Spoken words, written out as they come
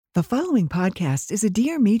The following podcast is a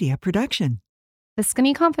Dear Media production. The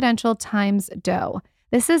Skinny Confidential times dough.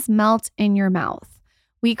 This is melt in your mouth.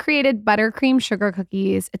 We created buttercream sugar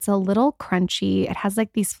cookies. It's a little crunchy. It has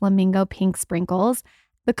like these flamingo pink sprinkles.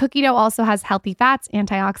 The cookie dough also has healthy fats,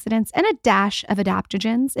 antioxidants, and a dash of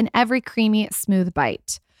adaptogens in every creamy, smooth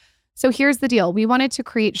bite. So here's the deal. We wanted to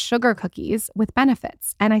create sugar cookies with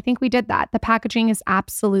benefits, and I think we did that. The packaging is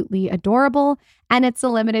absolutely adorable, and it's a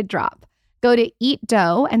limited drop. Go to Eat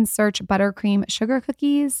Dough and search buttercream sugar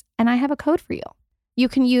cookies, and I have a code for you. You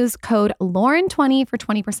can use code Lauren20 for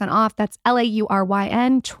 20% off. That's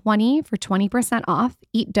LAURYN 20 for 20% off.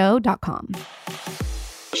 EatDough.com.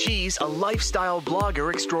 She's a lifestyle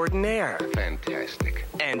blogger extraordinaire. Fantastic.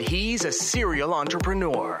 And he's a serial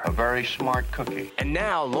entrepreneur. A very smart cookie. And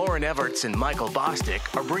now Lauren Everts and Michael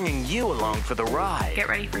Bosstick are bringing you along for the ride. Get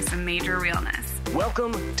ready for some major realness.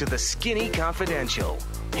 Welcome to the Skinny Confidential.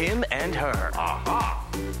 Him and her. Aha!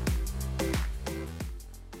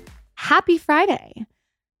 Happy Friday.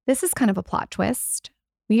 This is kind of a plot twist.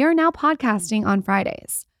 We are now podcasting on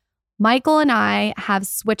Fridays. Michael and I have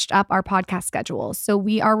switched up our podcast schedule. So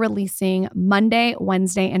we are releasing Monday,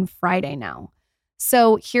 Wednesday, and Friday now.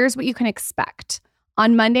 So here's what you can expect.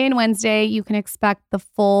 On Monday and Wednesday, you can expect the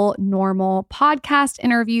full normal podcast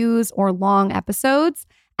interviews or long episodes.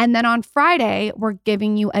 And then on Friday, we're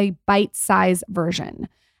giving you a bite-sized version.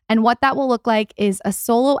 And what that will look like is a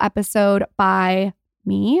solo episode by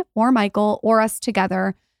me or Michael or us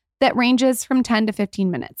together that ranges from 10 to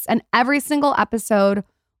 15 minutes. And every single episode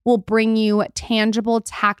will bring you tangible,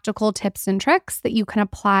 tactical tips and tricks that you can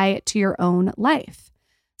apply to your own life.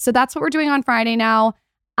 So that's what we're doing on Friday now.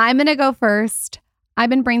 I'm going to go first. I've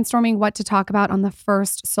been brainstorming what to talk about on the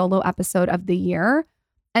first solo episode of the year.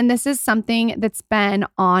 And this is something that's been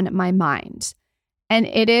on my mind. And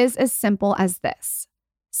it is as simple as this.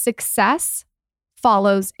 Success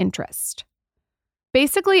follows interest.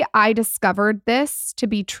 Basically, I discovered this to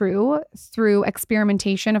be true through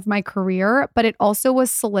experimentation of my career, but it also was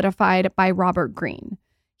solidified by Robert Greene.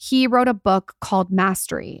 He wrote a book called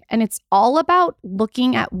Mastery, and it's all about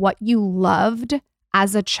looking at what you loved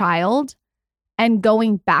as a child and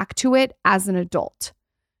going back to it as an adult.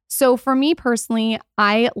 So for me personally,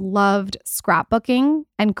 I loved scrapbooking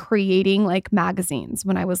and creating like magazines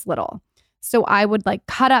when I was little. So I would like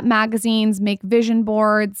cut up magazines, make vision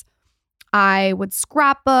boards. I would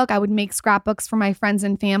scrapbook. I would make scrapbooks for my friends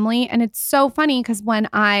and family. And it's so funny because when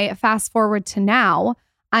I fast forward to now,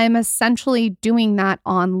 I'm essentially doing that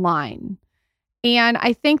online. And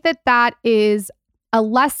I think that that is a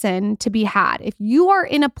lesson to be had. If you are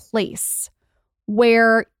in a place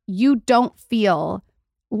where you don't feel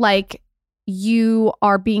like you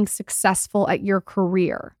are being successful at your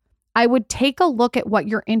career, I would take a look at what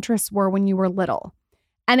your interests were when you were little.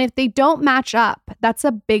 And if they don't match up, that's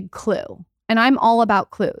a big clue. And I'm all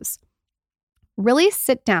about clues. Really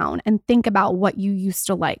sit down and think about what you used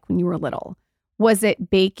to like when you were little. Was it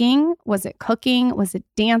baking? Was it cooking? Was it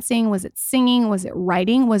dancing? Was it singing? Was it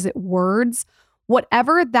writing? Was it words?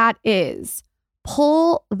 Whatever that is,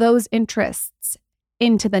 pull those interests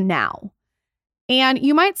into the now. And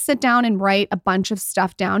you might sit down and write a bunch of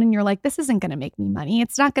stuff down and you're like, this isn't going to make me money.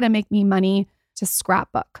 It's not going to make me money to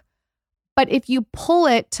scrapbook. But if you pull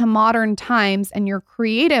it to modern times and you're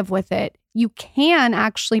creative with it, you can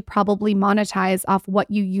actually probably monetize off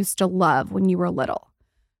what you used to love when you were little.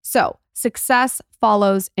 So success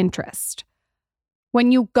follows interest.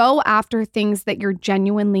 When you go after things that you're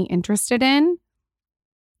genuinely interested in,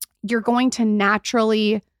 you're going to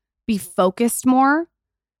naturally be focused more.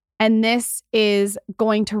 And this is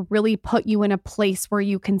going to really put you in a place where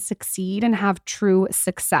you can succeed and have true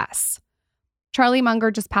success. Charlie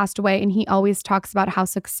Munger just passed away, and he always talks about how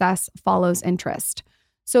success follows interest.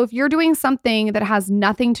 So if you're doing something that has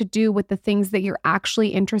nothing to do with the things that you're actually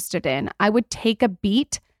interested in, I would take a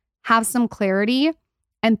beat, have some clarity,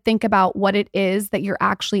 and think about what it is that you're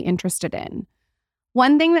actually interested in.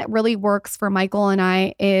 One thing that really works for Michael and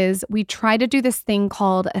I is we try to do this thing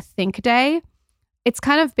called a think day. It's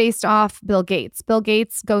kind of based off Bill Gates. Bill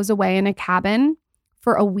Gates goes away in a cabin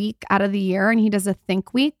for a week out of the year, and he does a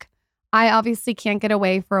think week. I obviously can't get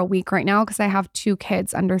away for a week right now because I have 2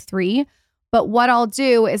 kids under 3. But what I'll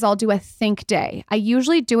do is I'll do a think day. I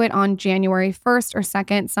usually do it on January 1st or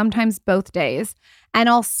 2nd, sometimes both days. And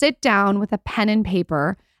I'll sit down with a pen and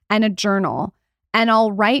paper and a journal, and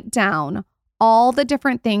I'll write down all the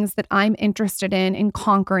different things that I'm interested in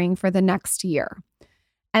conquering for the next year.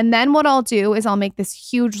 And then what I'll do is I'll make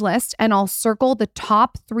this huge list and I'll circle the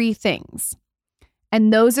top 3 things.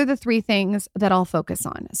 And those are the 3 things that I'll focus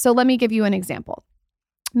on. So let me give you an example.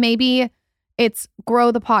 Maybe it's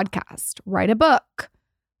grow the podcast, write a book,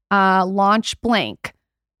 launch blank,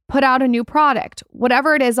 put out a new product,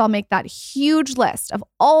 whatever it is, I'll make that huge list of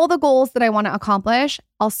all the goals that I want to accomplish.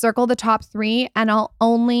 I'll circle the top 3 and I'll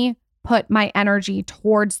only put my energy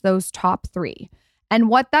towards those top 3. And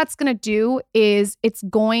what that's going to do is it's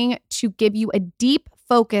going to give you a deep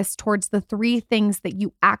focus towards the 3 things that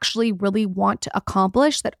you actually really want to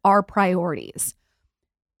accomplish that are priorities.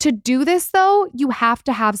 To do this, though, you have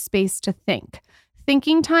to have space to think.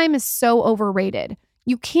 Thinking time is so overrated.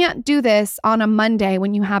 You can't do this on a Monday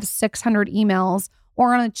when you have 600 emails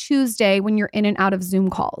or on a Tuesday when you're in and out of Zoom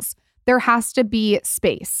calls. There has to be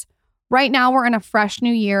space. Right now, we're in a fresh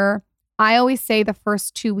new year. I always say the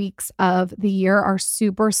first 2 weeks of the year are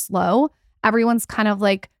super slow. Everyone's kind of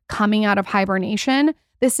like coming out of hibernation.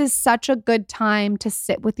 This is such a good time to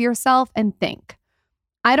sit with yourself and think.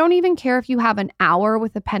 I don't even care if you have an hour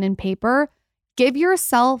with a pen and paper. Give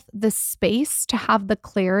yourself the space to have the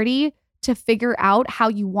clarity to figure out how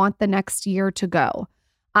you want the next year to go.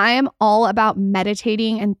 I am all about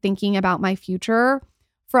meditating and thinking about my future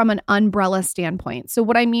from an umbrella standpoint. So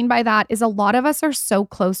what I mean by that is a lot of us are so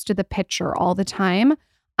close to the picture all the time.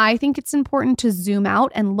 I think it's important to zoom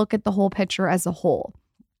out and look at the whole picture as a whole.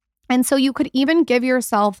 And so you could even give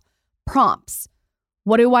yourself prompts.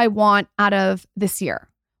 What do I want out of this year?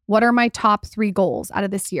 What are my top 3 goals out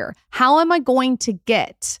of this year? How am I going to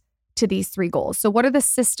get to these 3 goals? So what are the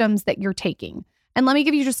systems that you're taking? And let me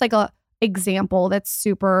give you just like a example that's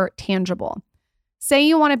super tangible. Say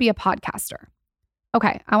you want to be a podcaster.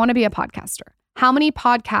 Okay, I want to be a podcaster. How many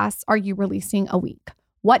podcasts are you releasing a week?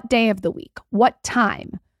 What day of the week? What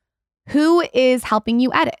time? Who is helping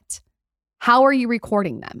you edit? How are you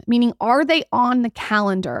recording them? Meaning, are they on the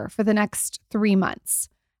calendar for the next 3 months?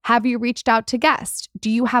 Have you reached out to guests? Do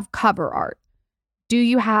you have cover art? Do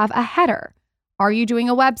you have a header? Are you doing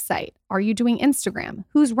a website? Are you doing Instagram?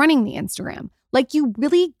 Who's running the Instagram? Like, you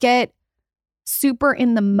really get super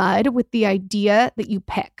in the mud with the idea that you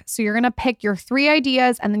pick. So you're going to pick your 3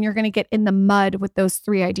 ideas and then you're going to get in the mud with those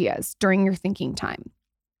 3 ideas during your thinking time.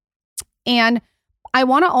 And I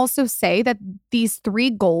want to also say that these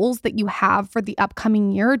 3 goals that you have for the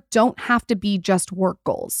upcoming year don't have to be just work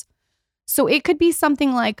goals. So it could be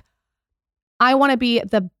something like, I want to be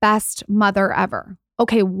the best mother ever.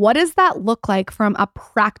 Okay, what does that look like from a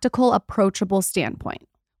practical, approachable standpoint?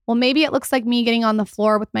 Well, maybe it looks like me getting on the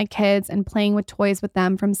floor with my kids and playing with toys with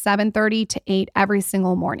them from 7:30 to 8 every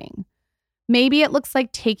single morning. Maybe it looks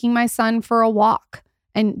like taking my son for a walk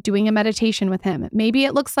and doing a meditation with him. Maybe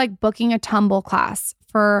it looks like booking a tumble class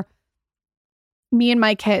for me and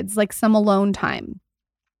my kids, like some alone time.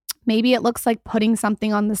 Maybe it looks like putting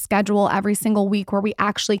something on the schedule every single week where we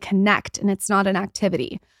actually connect and it's not an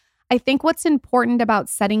activity. I think what's important about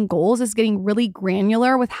setting goals is getting really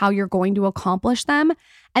granular with how you're going to accomplish them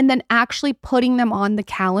and then actually putting them on the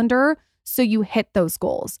calendar so you hit those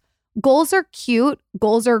goals. Goals are cute.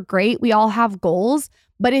 Goals are great. We all have goals.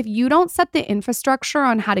 But if you don't set the infrastructure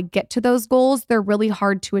on how to get to those goals, they're really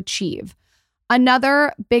hard to achieve.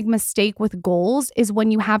 Another big mistake with goals is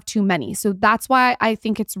when you have too many. So that's why I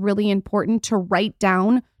think it's really important to write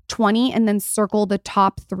down 20 and then circle the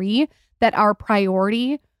top 3 that are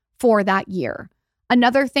priority for that year.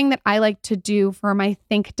 Another thing that I like to do for my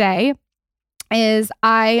think day is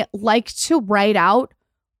I like to write out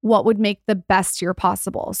what would make the best year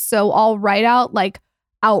possible. So I'll write out like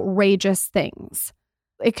outrageous things.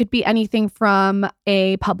 It could be anything from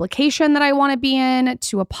a publication that I want to be in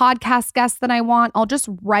to a podcast guest that I want. I'll just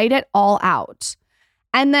write it all out.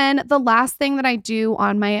 And then the last thing that I do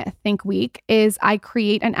on my Think Week is I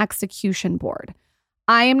create an execution board.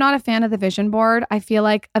 I am not a fan of the vision board. I feel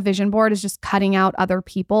like a vision board is just cutting out other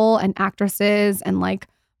people and actresses and like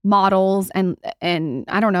models and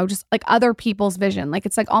I don't know, just like other people's vision. Like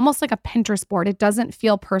it's like almost like a Pinterest board. It doesn't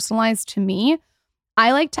feel personalized to me.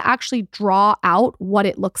 I like to actually draw out what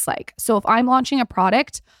it looks like. So if I'm launching a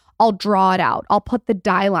product, I'll draw it out. I'll put the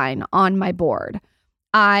die line on my board.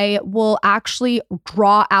 I will actually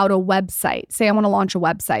draw out a website. Say I want to launch a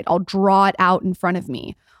website. I'll draw it out in front of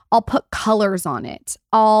me. I'll put colors on it.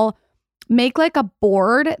 I'll make like a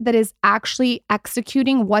board that is actually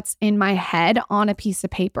executing what's in my head on a piece of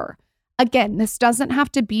paper. Again, this doesn't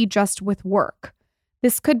have to be just with work.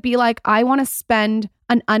 This could be like, I want to spend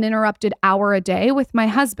an uninterrupted hour a day with my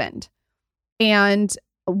husband. And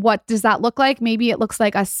what does that look like? Maybe it looks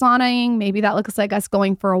like us saunaing. Maybe that looks like us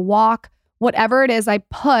going for a walk. Whatever it is, I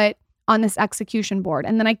put on this execution board.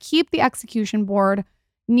 And then I keep the execution board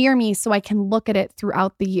near me so I can look at it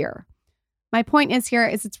throughout the year. My point is here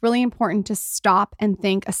is it's really important to stop and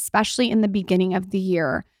think, especially in the beginning of the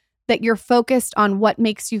year, that you're focused on what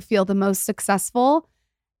makes you feel the most successful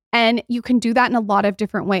And you can do that in a lot of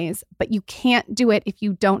different ways, but you can't do it if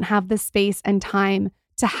you don't have the space and time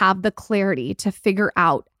to have the clarity to figure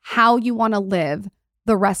out how you want to live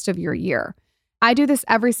the rest of your year. I do this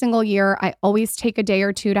every single year. I always take a day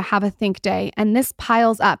or two to have a think day, and this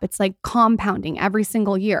piles up. It's like compounding every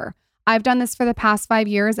single year. I've done this for the past 5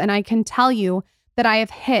 years, and I can tell you that I have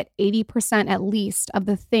hit 80% at least of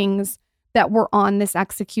the things that were on this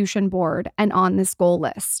execution board and on this goal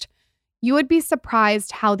list. You would be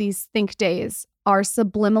surprised how these think days are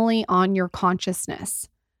subliminally on your consciousness.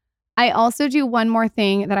 I also do one more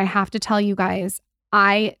thing that I have to tell you guys.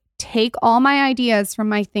 I take all my ideas from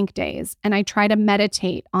my think days and I try to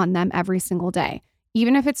meditate on them every single day.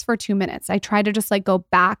 Even if it's for 2 minutes, I try to just go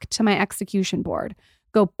back to my execution board,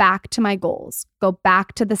 go back to my goals, go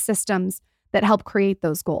back to the systems that help create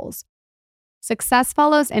those goals. Success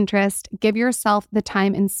follows interest. Give yourself the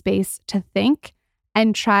time and space to think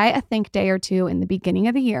and try a think day or two in the beginning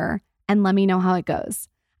of the year and let me know how it goes.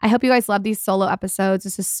 I hope you guys love these solo episodes.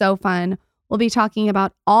 This is so fun. We'll be talking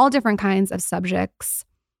about all different kinds of subjects: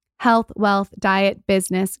 health, wealth, diet,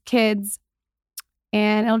 business, kids,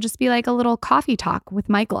 and it'll just be like a little coffee talk with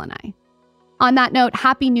Michael and I. On that note,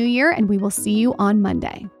 Happy New Year, and we will see you on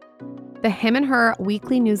Monday. The Him and Her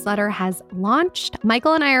weekly newsletter has launched.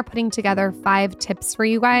 Michael and I are putting together 5 tips for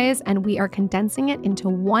you guys, and we are condensing it into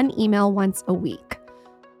one email once a week.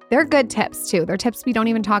 They're good tips too. They're tips we don't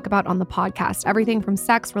even talk about on the podcast. Everything from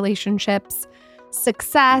sex, relationships,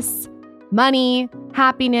 success, money,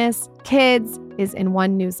 happiness, kids is in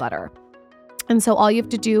one newsletter. And so all you have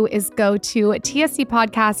to do is go to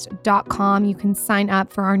tscpodcast.com. You can sign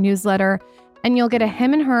up for our newsletter and you'll get a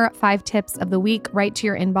Him and Her 5 tips of the week right to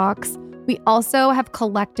your inbox. We also have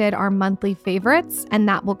collected our monthly favorites, and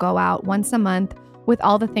that will go out once a month with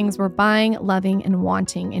all the things we're buying, loving, and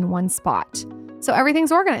wanting in one spot. So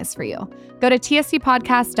everything's organized for you. Go to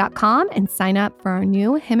tscpodcast.com and sign up for our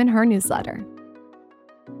new Him and Her newsletter.